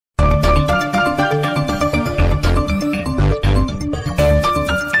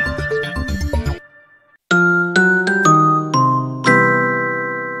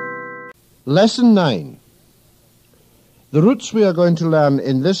Lesson 9. The roots we are going to learn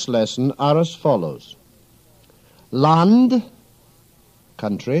in this lesson are as follows. Land,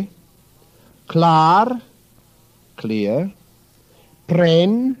 country. Klar, clear.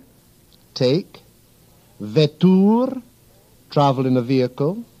 Pren, take. Vetur, travel in a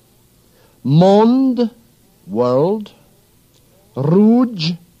vehicle. Mond, world.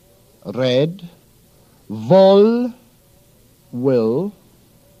 Rouge, red. Vol, will.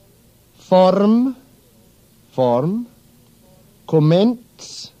 Form, form.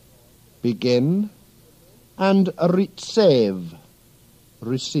 Commence, begin. And receive,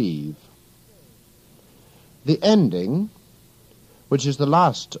 receive. The ending, which is the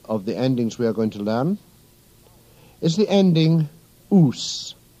last of the endings we are going to learn, is the ending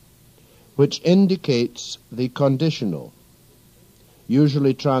us, which indicates the conditional,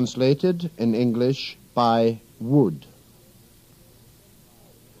 usually translated in English by would.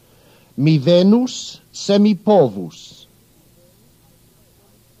 Mi venus se mi povus.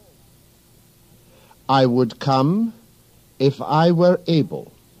 I would come if I were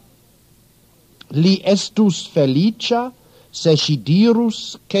able. Li estus felicia se si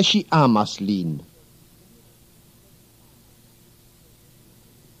dirus che si amas lin.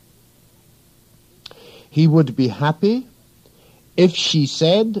 He would be happy if she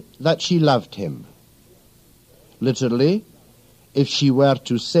said that she loved him. Literally, if she were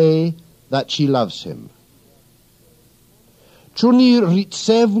to say that she loves him. Ĉu ni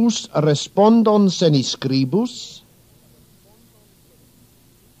ricevus respondon se ni scribus?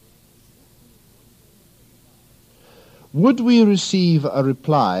 Would we receive a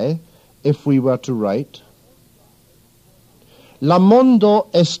reply if we were to write? La mondo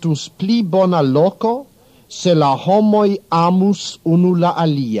estus pli bona loco se la homoi amus unu la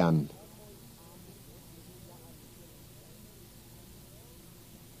alian.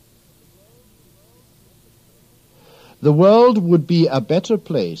 The world would be a better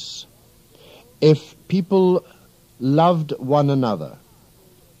place if people loved one another.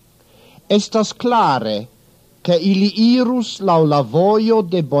 Estas clare che ili irus lau la vojo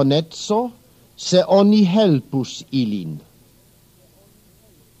de bonezzo se oni helpus ilin.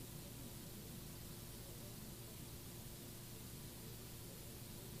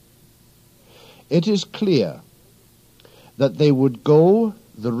 It is clear that they would go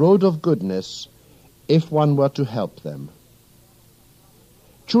the road of goodness if one were to help them.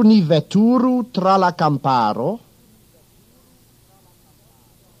 Ĉu ni veturu tra la camparo?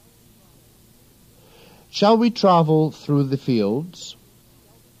 Shall we travel through the fields?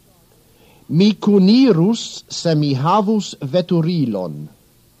 Mi kunirus se mi havus veturilon.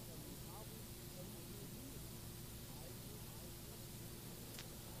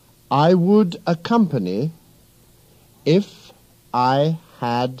 I would accompany if I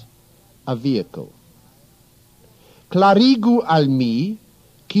had a vehicle. Clarigu al mi,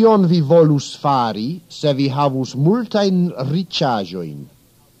 kion vi volus fari, se vi havus multain riĉaĵojn.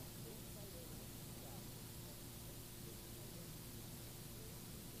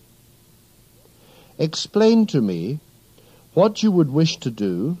 Explain to me what you would wish to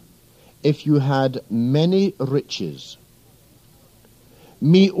do if you had many riches.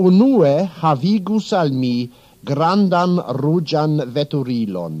 Mi unue havigus al mi grandan ruĝan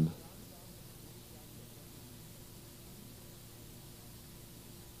veturilon.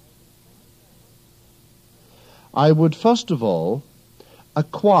 I would first of all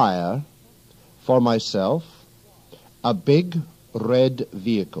acquire for myself a big red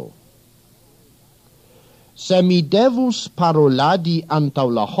vehicle. Se mi devus paroladi antaŭ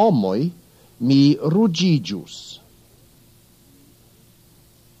la homoj, mi ruĝiĝus.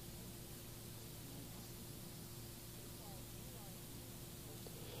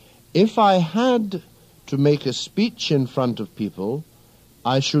 If I had to make a speech in front of people,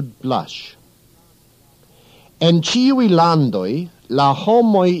 I should blush. En ĉiuj landoj la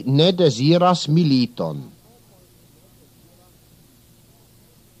homoj ne deziras militon.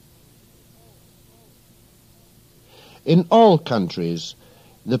 In all countries,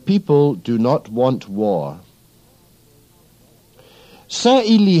 the people do not want war. Se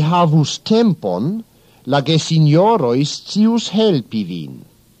ili havus tempon, la gesinjoroj scius helpi vin.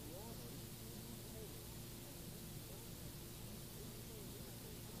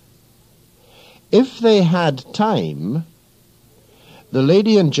 If they had time, the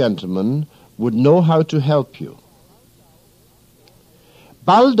lady and gentleman would know how to help you.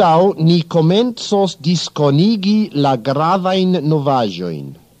 Baldaŭ ni komencos diskonigi la gravajn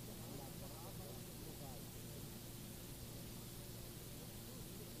novaĵojn.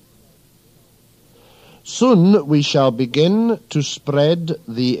 Soon we shall begin to spread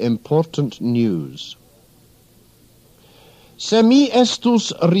the important news. Se mi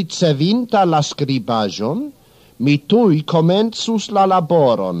estus ricevinta la scribajon, mi tui comenzus la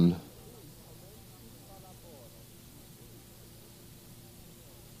laboron.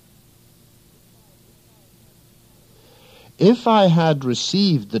 If I had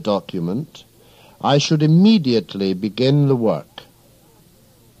received the document, I should immediately begin the work.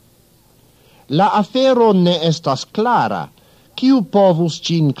 La afero ne estas clara. Kiu povus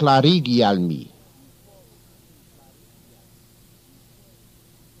cin clarigi al mi?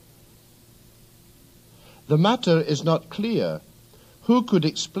 The matter is not clear. Who could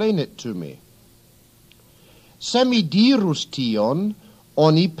explain it to me? Se mi dirus tion,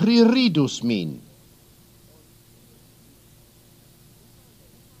 oni priridus min.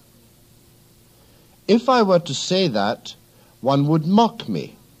 If I were to say that, one would mock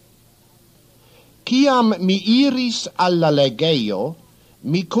me. Ciam mi iris alla legeio,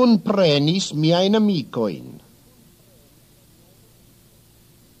 mi cunprenis miain amicoin.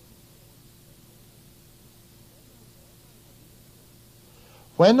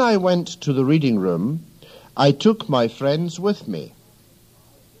 When I went to the reading room, I took my friends with me.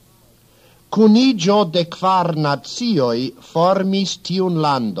 Cunigio de kvar nazioi formis tiun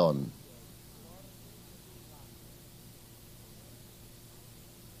landon.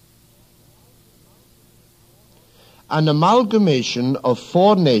 An amalgamation of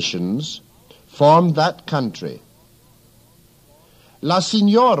 4 nations formed that country. La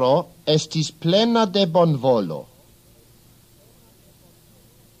signoro estis plena de bonvolo.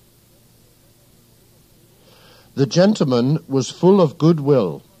 The gentleman was full of good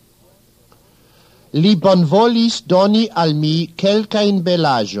will. Li bonvolis doni al mi kelkain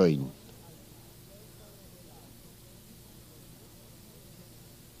belaĵojn.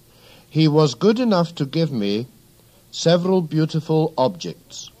 He was good enough to give me several beautiful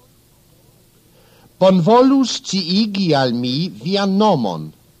objects. Bonvolu sciigi al mi vian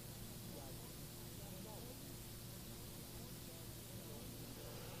nomon.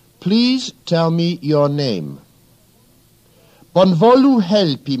 Please tell me your name. Bonvolu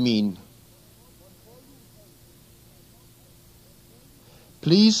helpi min.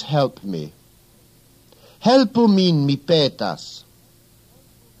 Please help me. Helpu min, mi petas.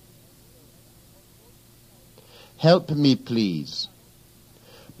 Help me, please.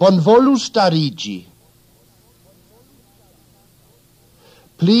 Bonvolu starigi.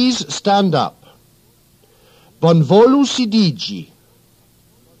 Please stand up. Bonvolu sidigi.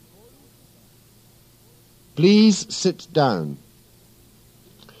 Please sit down.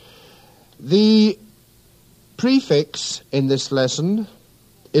 The prefix in this lesson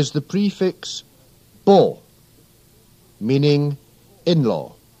is the prefix bo, meaning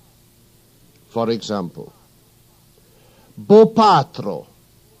in-law. For example, bo patro,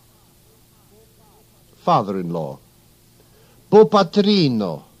 father-in-law. Bo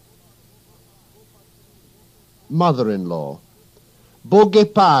patrino, mother-in-law. Bo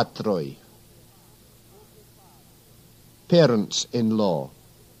gepatroi, parents-in-law.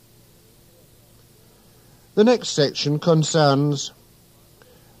 The next section concerns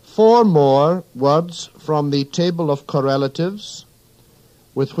 4 more words from the table of correlatives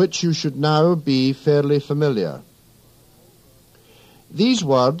with which you should now be fairly familiar. These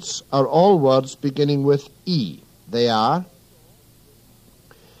words are all words beginning with E. They are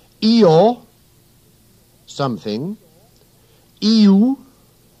io, something, iu,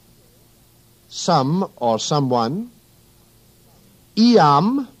 some or someone,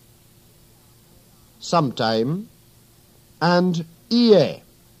 iam, sometime, and ie,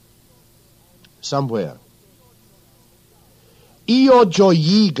 somewhere. Io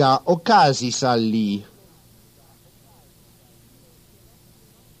gioiga occasis al li.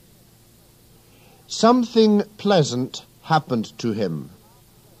 Something pleasant happened to him.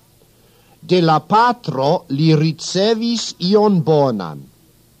 De la patro li ricevis ion bonan.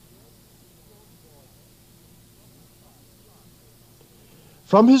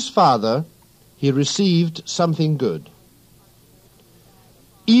 From his father he received something good.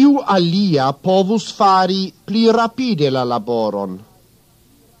 Iu alia povus fari pli rapide la laboron.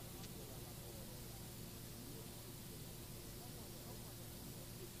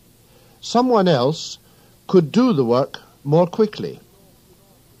 Someone else could do the work more quickly.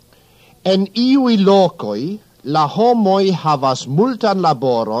 En iui lokoi la homoi havas multan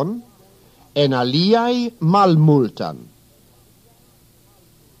laboron, en aliai malmultan.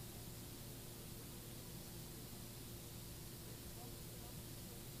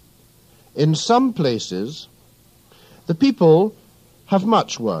 In some places, the people have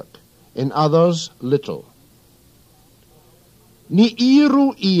much work. in others little. Ni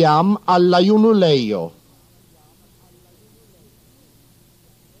iru iam alla junulejo.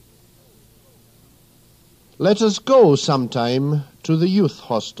 Let us go sometime to the youth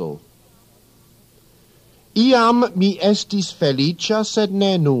hostel. Iam mi estis felicia, sed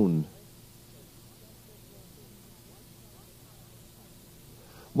ne nun.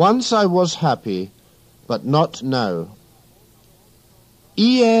 Once I was happy, but not now.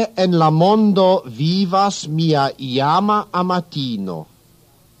 Ie en la mondo vivas mia iama amatino.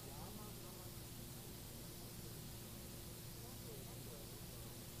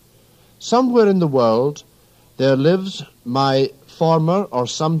 Somewhere in the world there lives my former or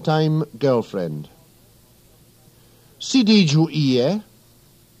sometime girlfriend. Sidiju ie.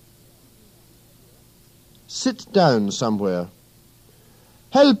 Sit down somewhere.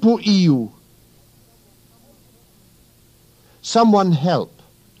 Helpu iu. Someone help.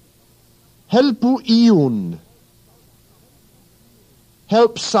 Helpu iun.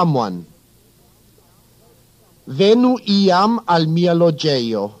 Help someone. Venu iam al mia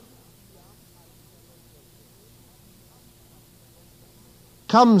logeio.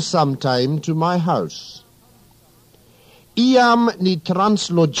 Come sometime to my house. Iam ni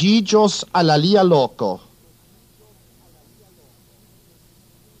translogigios al alia loco.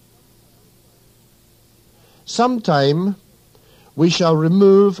 Sometime we shall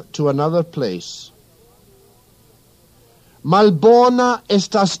remove to another place. Malbona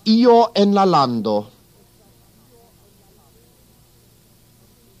estas io en la lando.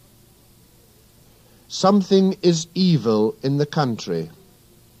 Something is evil in the country.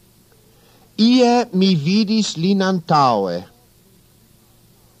 Ie mi vidis lin antaue.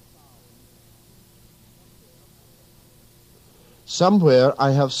 Somewhere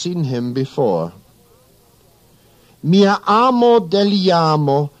I have seen him before. Mia amo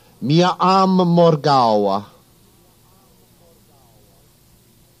deliamo, mia am morgaua.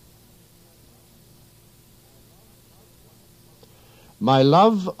 My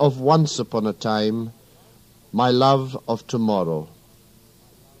love of once upon a time, my love of tomorrow.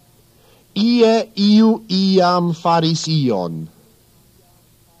 Ie iu iam faris ion.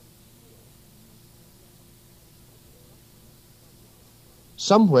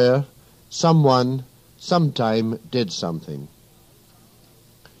 Somewhere, someone, sometime did something.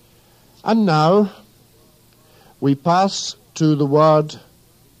 And now we pass to the word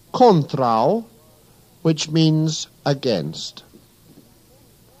kontrau, which means against.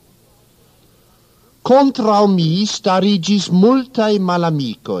 Kontrau mi starigis multae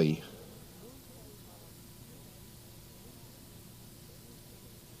malamicoi.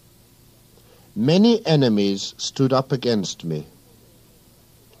 Many enemies stood up against me.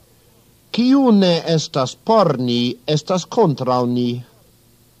 Kiu ne estas por ni, estas kontraŭ ni.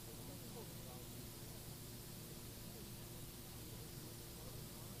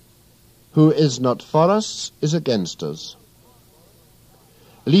 Who is not for us is against us.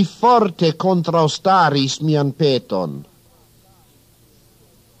 Li forte kontraŭstaris mian peton.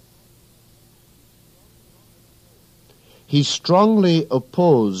 He strongly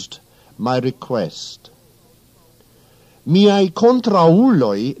opposed my request. Miai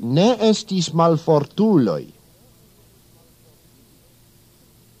kontrauloi ne estis malfortuloi.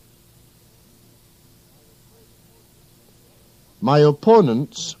 My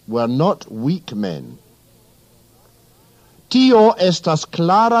opponents were not weak men. Tio estas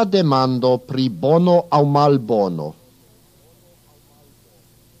clara demando pri bono aŭ malbono.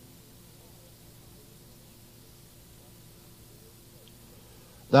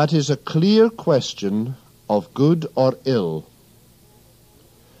 That is a clear question of good or ill.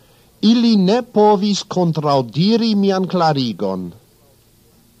 Ili ne povis kontraŭdiri mian klarigon.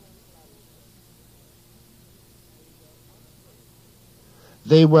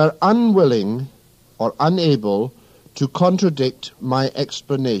 They were unwilling or unable to contradict my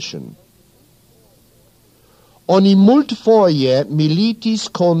explanation. Oni multfoje militis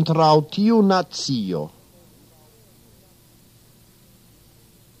kontraŭ tiu nacio.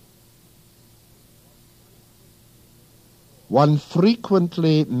 One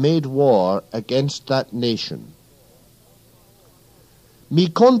frequently made war against that nation. Mi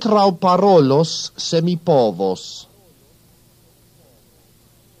kontraŭparolos se mi povos.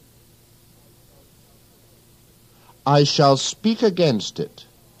 I shall speak against it,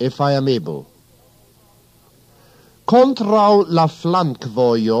 if I am able. Kontraŭ la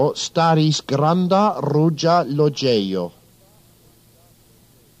flankvojo staris granda ruĝa loĝejo.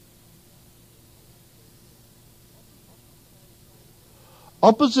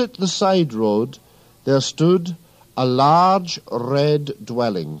 Opposite the side road there stood a large red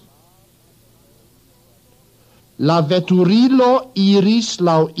dwelling. La veturilo iris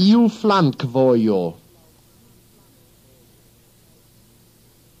lau iu flankvojo.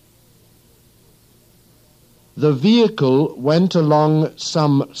 The vehicle went along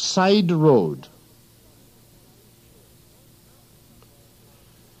some side road.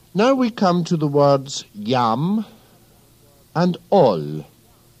 Now we come to the words jam and all.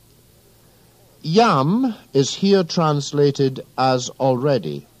 Jam is here translated as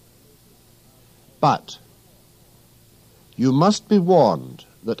already. But you must be warned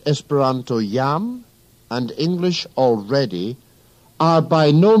that Esperanto jam and English already are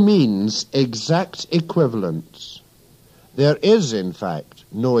by no means exact equivalents. There is, in fact,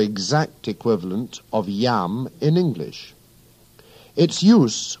 no exact equivalent of jam in English. Its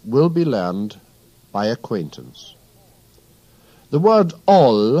use will be learned by acquaintance. The word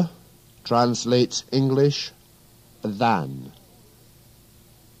all translates English than.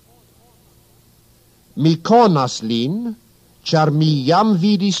 Mi konas lin, char mi jam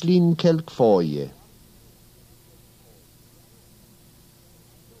vidis lin kelkfoje.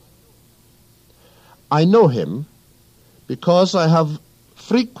 I know him because I have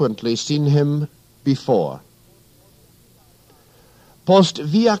frequently seen him before. Post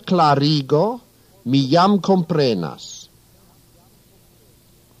via clarigo mi jam comprenas.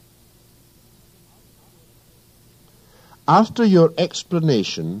 After your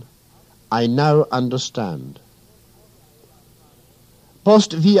explanation, I now understand.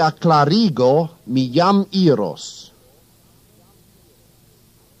 Post via clarigo mi jam iros.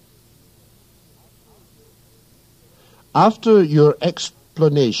 After your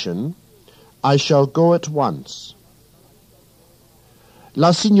explanation, I shall go at once.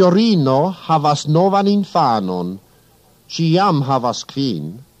 La signorino havas novan infanon, ci jam havas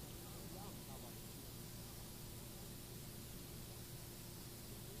kvin.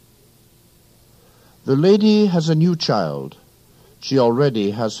 The lady has a new child. She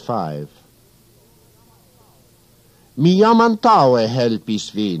already has 5. Mi jam antaŭe helpis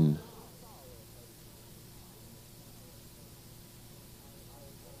vin.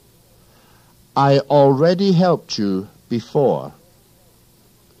 I already helped you before.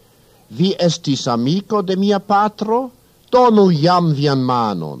 Vi estis amico de mia patro? Donu jam vian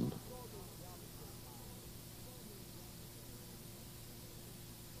manon.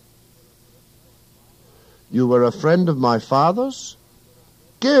 You were a friend of my father's?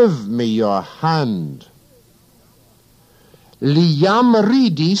 Give me your hand. Li jam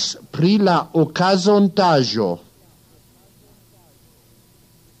ridis pri la okazontaĵo.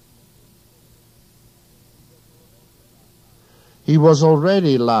 He was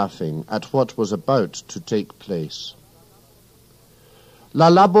already laughing at what was about to take place. La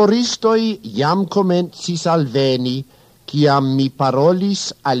laboristoi jam komencis alveni, kiam mi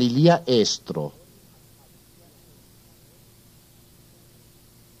parolis al ilia estro.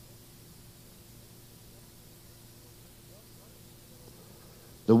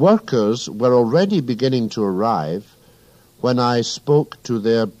 The workers were already beginning to arrive when I spoke to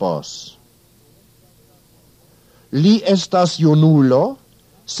their boss. Li estas junulo,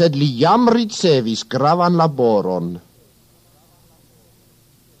 sed li jam ricevis gravan laboron.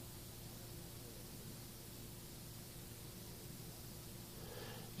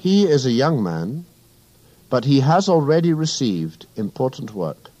 He is a young man, but he has already received important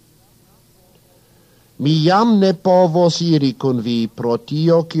work. Mi jam ne povos iri kun vi pro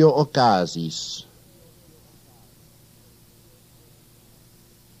tio kio okazis.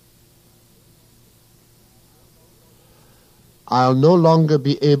 I'll no longer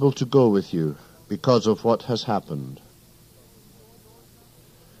be able to go with you because of what has happened.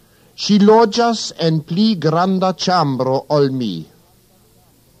 Ŝi loĝas en pli granda ĉambro ol mi.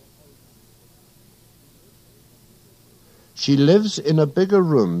 She lives in a bigger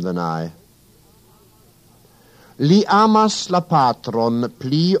room than I. Li amas la patron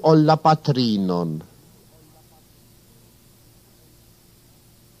pli ol la patrinon.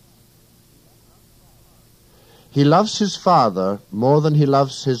 He loves his father more than he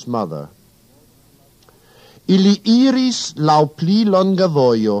loves his mother. Ili iris laŭ pli longa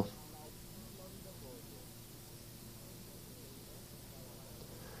vojo.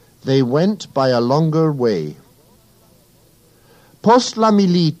 They went by a longer way. Post la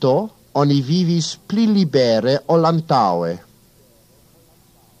milito, oni vivis pli libere ol antaŭe.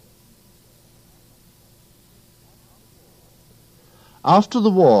 After the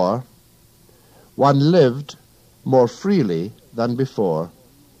war, one lived more freely than before.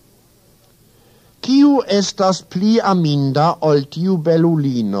 Kiu estas pli aminda ol tiu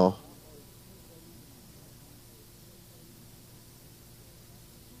belulino?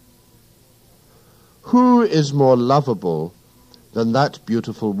 Who is more lovable than that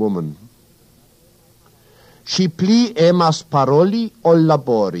beautiful woman? Ŝi pli emas paroli ol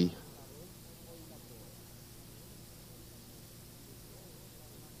labori.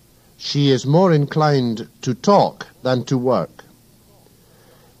 She is more inclined to talk than to work.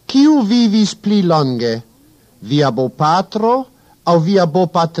 Kiu vivis pli longe, via bopatro aŭ via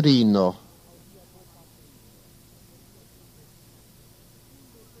bopatrino?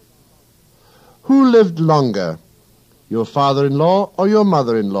 Who lived longer, your father-in-law or your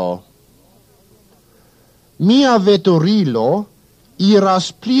mother-in-law? Mia veturilo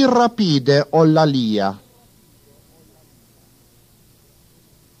iras pli rapide ol la lia.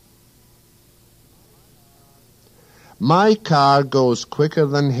 My car goes quicker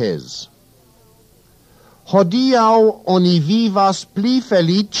than his. Hodiaŭ oni vivas pli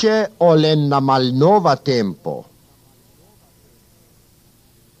felice ol en la malnova tempo.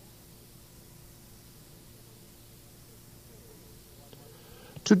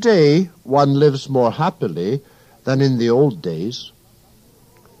 Today one lives more happily than in the old days.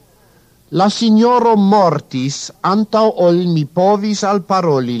 La signoro mortis antaŭ ol mi povis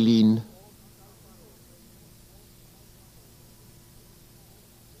alparoli lin.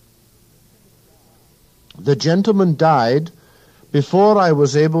 The gentleman died before I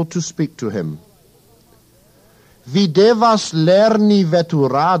was able to speak to him. Vi devas lerni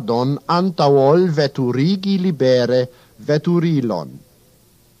veturadon antaŭ ol veturigi libere veturilon.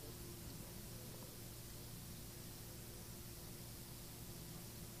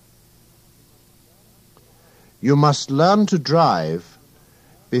 You must learn to drive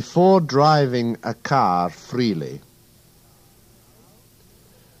before driving a car freely.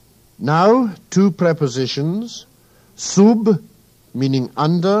 Now, two prepositions, sub, meaning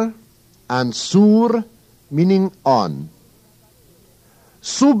under, and sur, meaning on.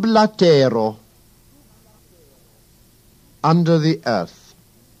 Sub la tero, under the earth.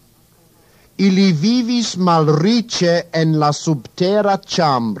 Ili vivis malriĉe en la subtera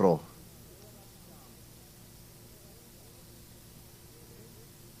ĉambro.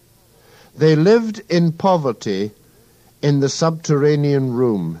 They lived in poverty in the subterranean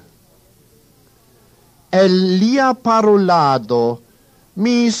room. El lia parolado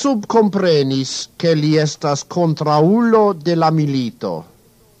mi subcomprenis che li estas kontraŭulo de la milito.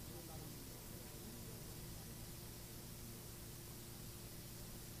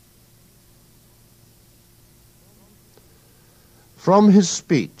 From his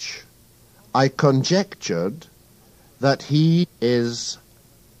speech, I conjectured that he is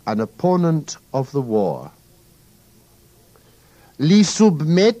an opponent of the war. Li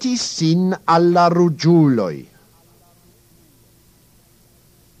submetis sin alla ruĝuloj.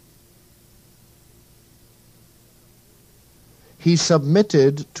 He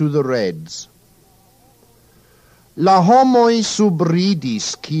submitted to the Reds. La homoj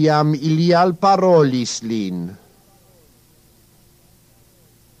subridis kiam ili alparolis lin.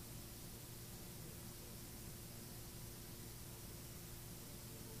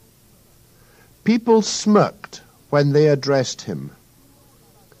 People smirked when they addressed him.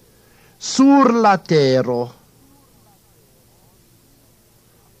 Sur la tero,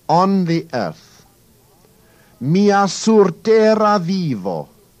 on the earth. Mia surtera vivo.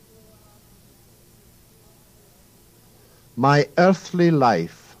 My earthly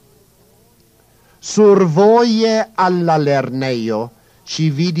life. Survoje alla lernejo,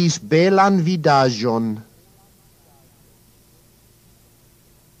 ŝi vidis belan vidaĵon.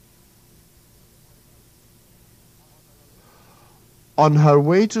 On her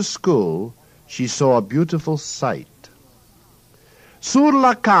way to school, she saw a beautiful sight. Sur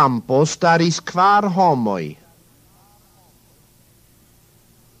la campo staris kvar homoj.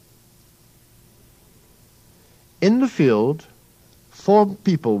 In the field, 4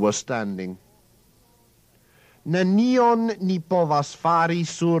 people were standing. Nenion ni povas fari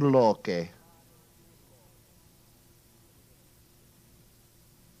surloke.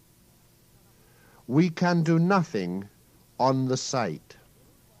 We can do nothing on the site.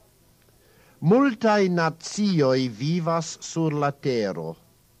 Multaj nacioj vivas sur la tero.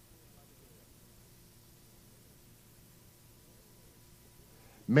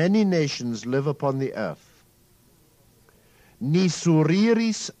 Many nations live upon the earth. Ni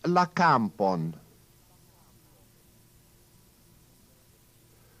suriris la campon.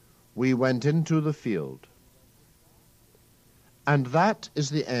 We went into the field. And that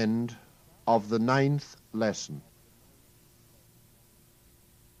is the end of the 9th lesson.